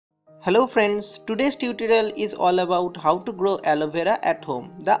Hello friends, today's tutorial is all about how to grow aloe vera at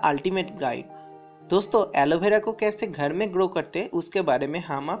home, the ultimate guide. दोस्तों aloe vera को कैसे घर में grow करते हैं उसके बारे में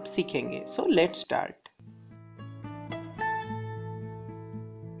हम आप सीखेंगे. So let's start.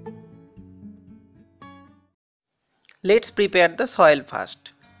 Let's prepare the soil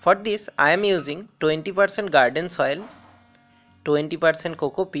first. For this I am using 20% garden soil, 20%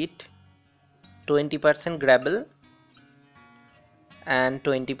 coco peat, 20% gravel and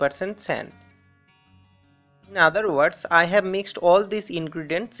 20% sand. In other words, I have mixed all these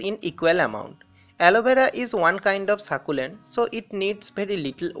ingredients in equal amount. Aloe vera is one kind of succulent, so it needs very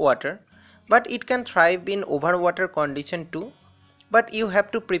little water, but it can thrive in overwater condition too. But you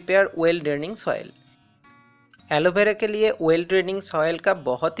have to prepare well draining soil. Aloe vera के लिए well draining soil का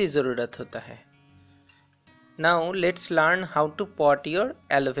बहुत ही ज़रूरत होता है. Now let's learn how to pot your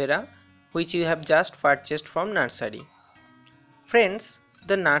aloe vera which you have just purchased from nursery. Friends,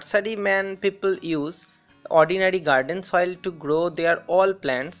 the nursery man people use ordinary garden soil to grow their all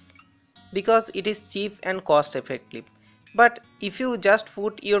plants because it is cheap and cost effective. But if you just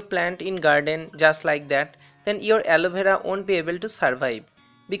put your plant in garden just like that, then your aloe vera won't be able to survive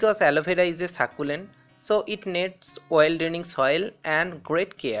because aloe vera is a succulent, so it needs well draining soil and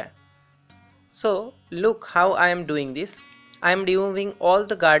great care. So look how I am doing this. I am removing all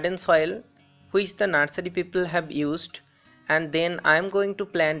the garden soil which the nursery people have used and then I am going to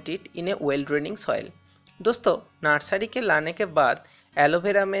plant it in a well draining soil. दोस्तों nursery के लाने के बाद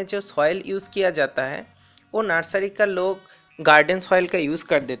aloe vera में जो soil use किया जाता है वो नर्सरी का लोग गार्डन सॉइल का यूज़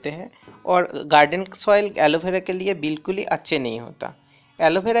कर देते हैं और गार्डन सॉइल एलोवेरा के लिए बिल्कुल ही अच्छे नहीं होता.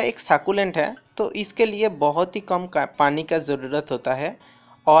 एलोवेरा एक सकुलेंट है तो इसके लिए बहुत ही कम पानी का ज़रूरत होता है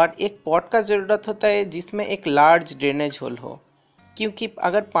और एक पॉट का ज़रूरत होता है जिसमें एक लार्ज ड्रेनेज होल हो, क्योंकि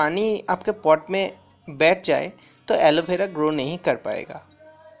अगर पानी आपके पॉट में बैठ जाए तो एलोवेरा ग्रो नहीं कर पाएगा,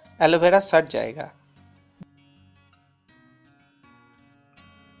 एलोवेरा सड़ जाएगा.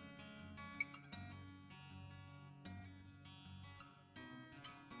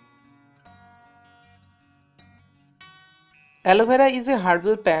 Aloe vera is a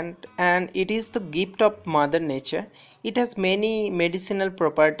herbal plant and it is the gift of Mother Nature. It has many medicinal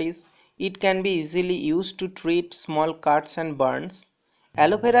properties. It can be easily used to treat small cuts and burns.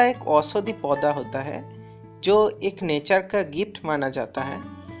 Aloe vera एक औषधि पौधा होता है जो एक nature का gift माना जाता है.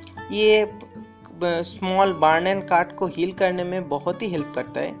 ये स्मॉल बर्न एंड कट को हील करने में बहुत ही हेल्प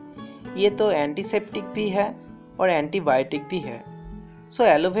करता है. ये तो एंटीसेप्टिक भी है और एंटीबायोटिक भी है. सो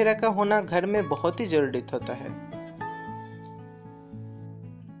एलोवेरा वेरा का होना घर में बहुत ही ज़रूरी होता है.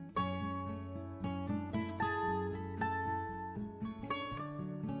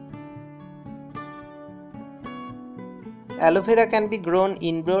 Aloe vera can be grown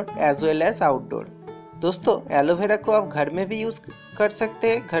indoor as well as outdoor. दोस्तों एलोवेरा को आप घर में भी यूज़ कर सकते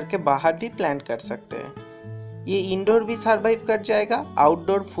हैं, घर के बाहर भी प्लांट कर सकते हैं. ये इंडोर भी सर्वाइव कर जाएगा,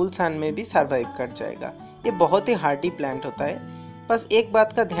 आउटडोर फुल सन में भी सर्वाइव कर जाएगा. ये बहुत ही हार्डी प्लांट होता है. बस एक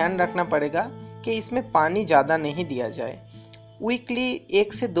बात का ध्यान रखना पड़ेगा कि इसमें पानी ज़्यादा नहीं दिया जाए. वीकली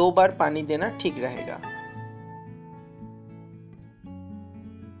 1 से 2 बार पानी देना ठीक रहेगा.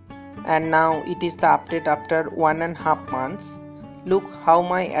 And now it is the update after 1.5 months. Look how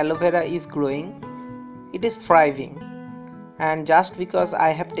my aloe vera is growing. It is thriving, and just because I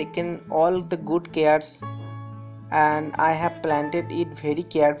have taken all the good cares and I have planted it very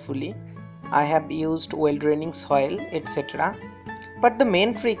carefully, I have used well draining soil etc. But the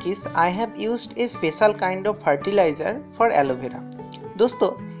main trick is I have used a special kind of fertilizer for aloe vera.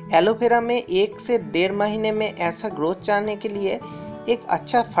 दोस्तों aloe vera में 1 से 1.5 महीने में ऐसा growth चाहने के लिए एक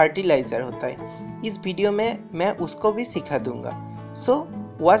अच्छा फर्टिलाइज़र होता है. इस वीडियो में मैं उसको भी सिखा दूंगा. So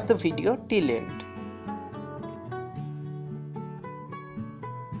watch the video till and.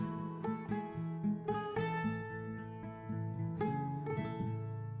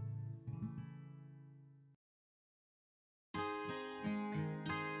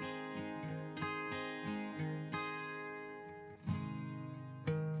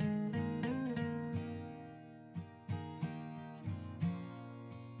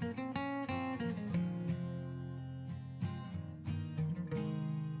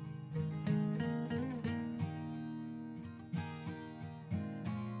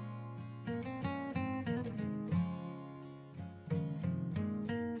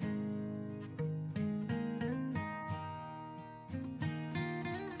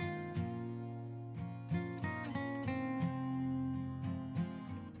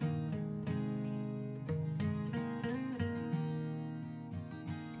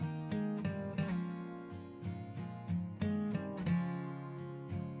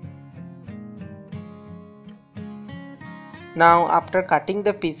 Now after cutting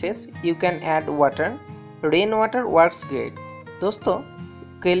the pieces, you can add water. Rain water works great. दोस्तों,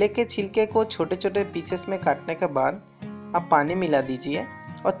 केले के छिलके को छोटे छोटे पीसेस में काटने के बाद आप पानी मिला दीजिए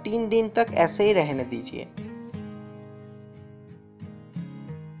और 3 दिन तक ऐसे ही रहने दीजिए।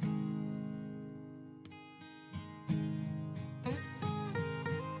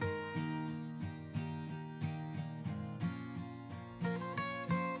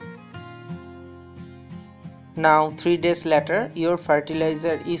 Now 3 days later, your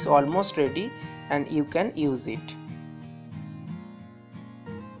fertilizer is almost ready and you can use it.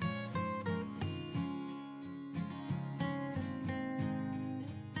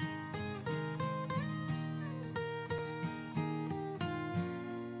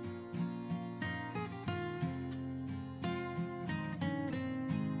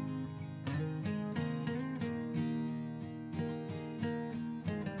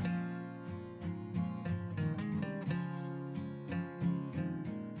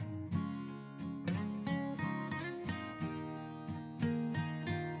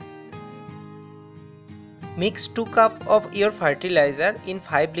 Mix 2 cups of your fertilizer in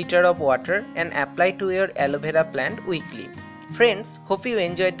 5 liters of water and apply to your aloe vera plant weekly. Friends, hope you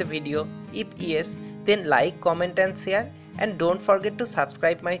enjoyed the video. If yes, then like, comment and share and don't forget to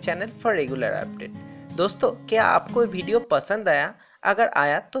subscribe my channel for regular update. दोस्तों, क्या आपको video पसंद आया? अगर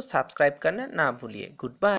आया तो subscribe करना ना भूलिए। Good bye.